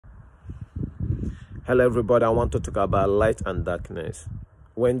Hello everybody, I want to talk about light and darkness.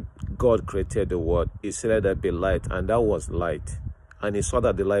 When God created the world, he said let there be light, and that was light. And he saw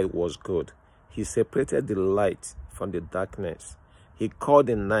that the light was good. He separated the light from the darkness. He called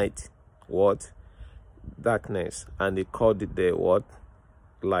the night what? Darkness. And he called it the what?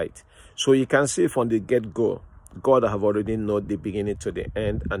 Light. So you can see from the get-go, God have already known the beginning to the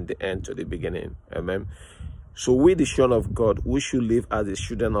end and the end to the beginning. Amen. So we, the children of God, we should live as the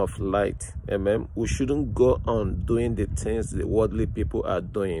children of light. Amen. We shouldn't go on doing the things the worldly people are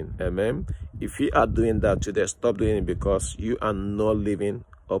doing. Amen. If you are doing that today, stop doing it, because you are not living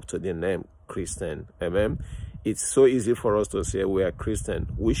up to the name Christian. Amen. It's so easy for us to say we are Christian.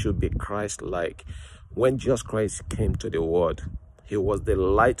 We should be Christ-like. When Jesus Christ came to the world, he was the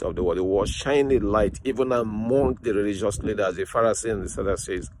light of the world. He was shining light even among the religious leaders, the Pharisees and the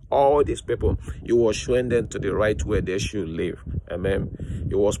Sadducees. All these people, he was showing them to the right way they should live. Amen.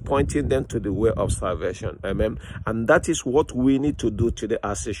 He was pointing them to the way of salvation. Amen. And that is what we need to do today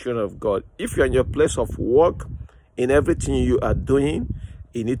as a children of God. If you're in your place of work, in everything you are doing,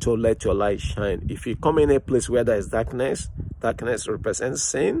 you need to let your light shine. If you come in a place where there is darkness, darkness represents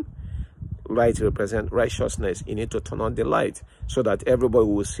sin, light represents righteousness. You need to turn on the light so that everybody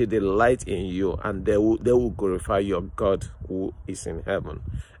will see the light in you, and they will glorify your God who is in heaven.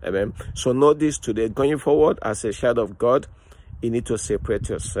 Amen. So know this today. Going forward as a child of God, you need to separate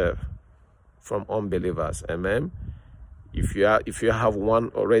yourself from unbelievers. Amen. If you have one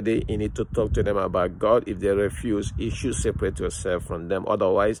already, you need to talk to them about God. If they refuse, you should separate yourself from them.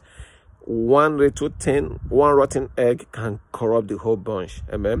 Otherwise, one rotten egg can corrupt the whole bunch.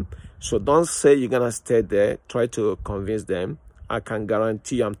 Amen. So don't say you're gonna stay there. Try to convince them. I can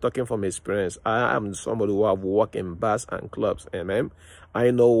guarantee you, I'm talking from experience. I am somebody who have worked in bars and clubs. Amen. I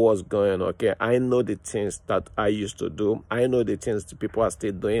know what's going on. Okay, I know the things that I used to do. I know the things the people are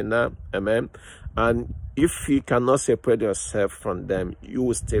still doing now. Amen. And if you cannot separate yourself from them, you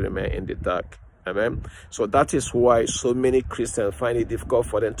will still remain in the dark. Amen. So that is why so many Christians find it difficult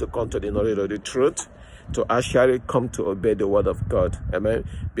for them to come to the knowledge of the truth, to actually come to obey the word of God. Amen.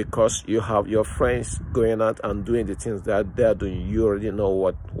 Because you have your friends going out and doing the things that they are doing. You already know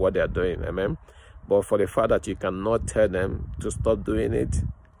what they are doing. Amen. But for the fact that you cannot tell them to stop doing it,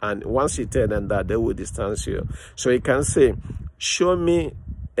 and once you tell them that, they will distance you. So you can say, show me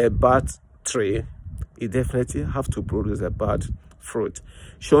a bad tree, you definitely have to produce a bad fruit.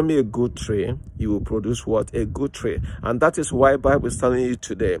 Show me a good tree, you will produce what? A good tree. And that is why Bible is telling you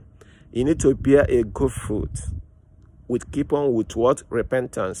today, you need to bear a good fruit. Keep on with what?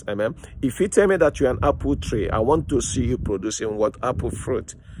 Repentance. Amen. If you tell me that you're an apple tree, I want to see you producing what? Apple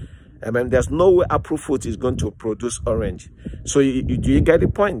fruit. Amen. There's no way apple fruit is going to produce orange. So do you get the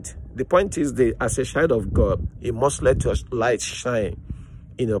point? The point is that as a child of God, you must let your light shine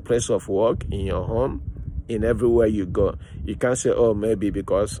in your place of work, in your home, in everywhere you go. You can't say, oh, maybe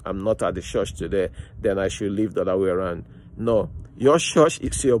because I'm not at the church today, then I should live the other way around. No. Your church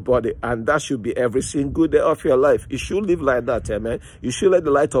is your body, and that should be every single day of your life. You should live like that. Amen. You should let the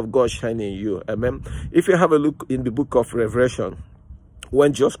light of God shine in you. Amen. If you have a look in the book of Revelation,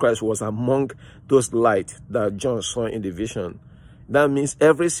 when Jesus Christ was among those lights that John saw in the vision, that means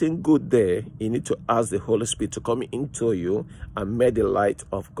every single day you need to ask the Holy Spirit to come into you and make the light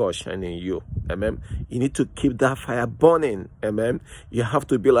of God shine in you. Amen. You need to keep that fire burning. Amen. You have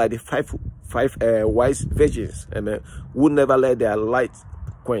to be like the five wise virgins. Amen. Who never let their light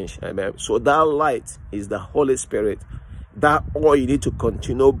quench. Amen. So that light is the Holy Spirit. That oil you need to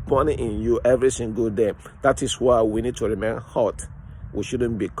continue burning in you every single day. That is why we need to remain hot. We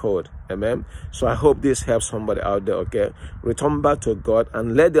shouldn't be cold. Amen. So I hope this helps somebody out there. Okay, return back to God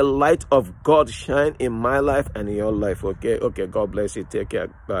and let the light of God shine in my life and in your life. Okay. God bless you. Take care.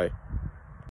 Bye.